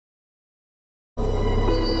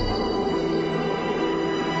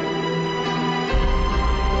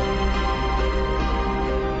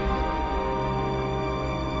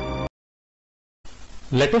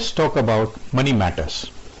Let us talk about money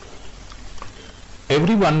matters.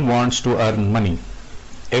 Everyone wants to earn money.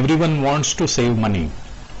 Everyone wants to save money.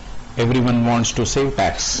 Everyone wants to save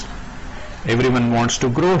tax. Everyone wants to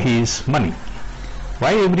grow his money.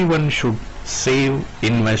 Why everyone should save,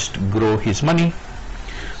 invest, grow his money?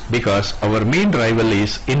 Because our main rival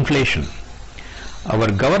is inflation.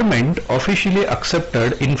 Our government officially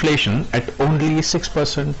accepted inflation at only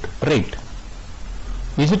 6% rate.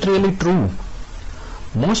 Is it really true?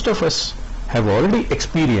 Most of us have already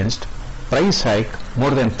experienced price hike more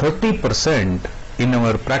than 30% in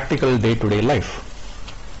our practical day-to-day life.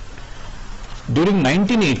 During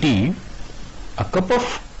 1980, a cup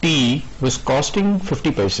of tea was costing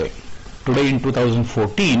 50 paise. Today in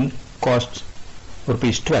 2014 costs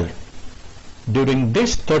rupees 12. During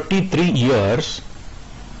this 33 years,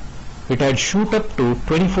 it had shoot up to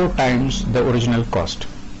 24 times the original cost.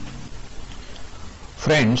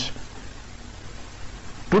 Friends,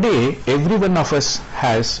 today every one of us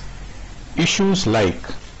has issues like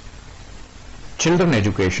children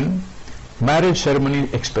education, marriage ceremony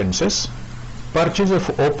expenses, purchase of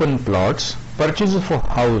open plots, purchase of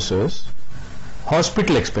houses,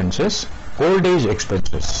 hospital expenses, old age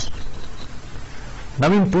expenses.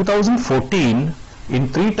 Now in 2014, in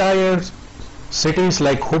 3-tier cities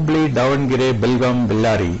like Hubli, Davangere, Belgaum,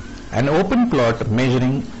 Bellary, an open plot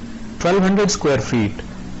measuring 1200 square feet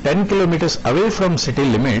 10 kilometers away from city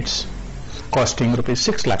limits costing rupees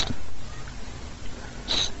 6 lakh.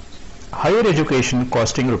 Higher education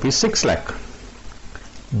costing rupees 6 lakh.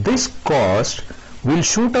 This cost will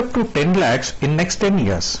shoot up to 10 lakhs in next 10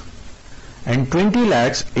 years and 20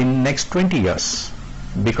 lakhs in next 20 years.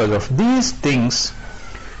 Because of these things,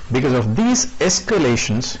 because of these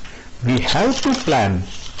escalations, we have to plan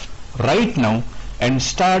right now and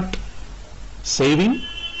start saving,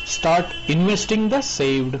 start investing the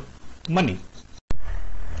saved money.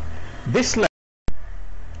 This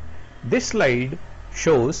slide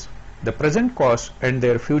shows the present cost and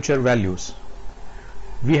their future values.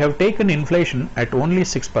 We have taken inflation at only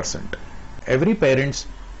 6%. Every parent's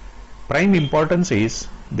prime importance is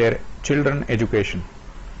their children education.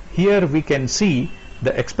 Here we can see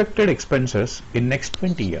the expected expenses in next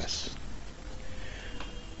 20 years.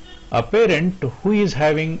 A parent who is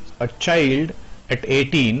having a child at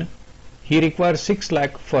 18, he requires 6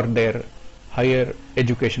 lakh for their higher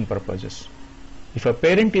education purposes. If a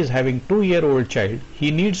parent is having 2-year-old child,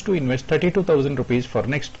 he needs to invest 32,000 rupees for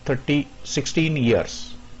next 16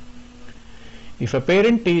 years. If a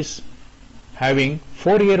parent is having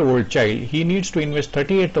 4-year-old child, he needs to invest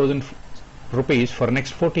 38,000 rupees for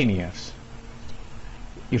next 14 years.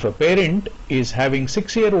 If a parent is having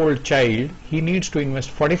 6-year-old child, he needs to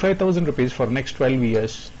invest 45,000 rupees for next 12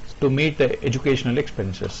 years to meet the educational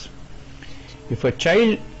expenses. If a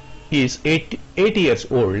child is 8 years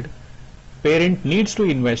old, parent needs to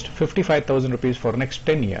invest 55,000 rupees for next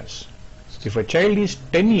 10 years. If a child is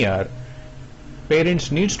 10 years,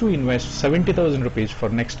 parents needs to invest 70,000 rupees for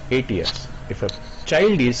next 8 years. If a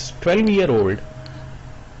child is 12-year-old,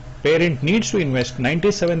 parent needs to invest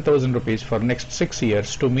 97,000 rupees for next 6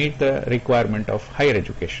 years to meet the requirement of higher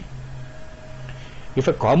education. If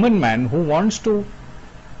a common man who wants to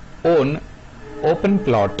own open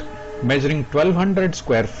plot measuring 1200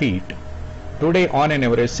 square feet, today on an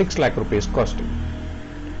average 6 lakh rupees costing.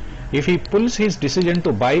 If he pulls his decision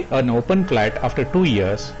to buy an open plot after 2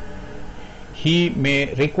 years, he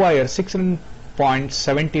may require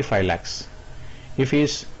 6.75 lakhs. If he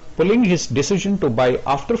is pulling his decision to buy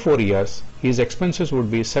after 4 years, his expenses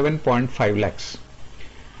would be 7.5 lakhs.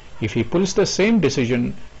 If he pulls the same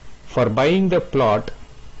decision for buying the plot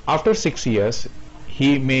after 6 years,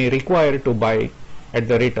 he may require to buy at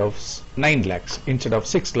the rate of 9 lakhs instead of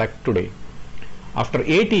 6 lakh today. After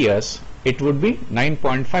 8 years, it would be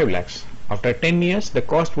 9.5 lakhs. After 10 years, the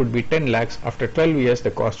cost would be 10 lakhs. After 12 years,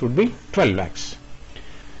 the cost would be 12 lakhs.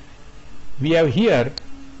 We have here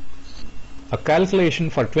a calculation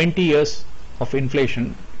for 20 years of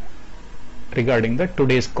inflation regarding the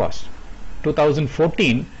today's cost.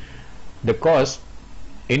 2014, the cost,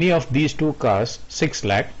 any of these two costs 6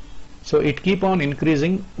 lakh. So it keep on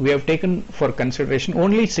increasing. We have taken for consideration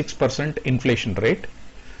only 6% inflation rate.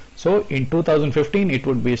 So in 2015 it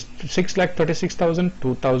would be 6,36,000,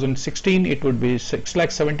 2016 it would be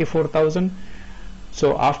 6,74,000.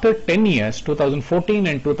 So after 10 years, 2014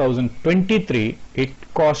 and 2023, it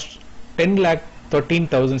costs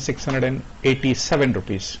 10,13,687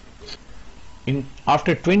 rupees.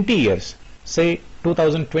 After 20 years, say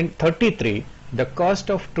 2033, the cost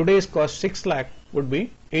of today's cost 6 lakh would be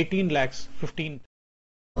 18 lakhs 15.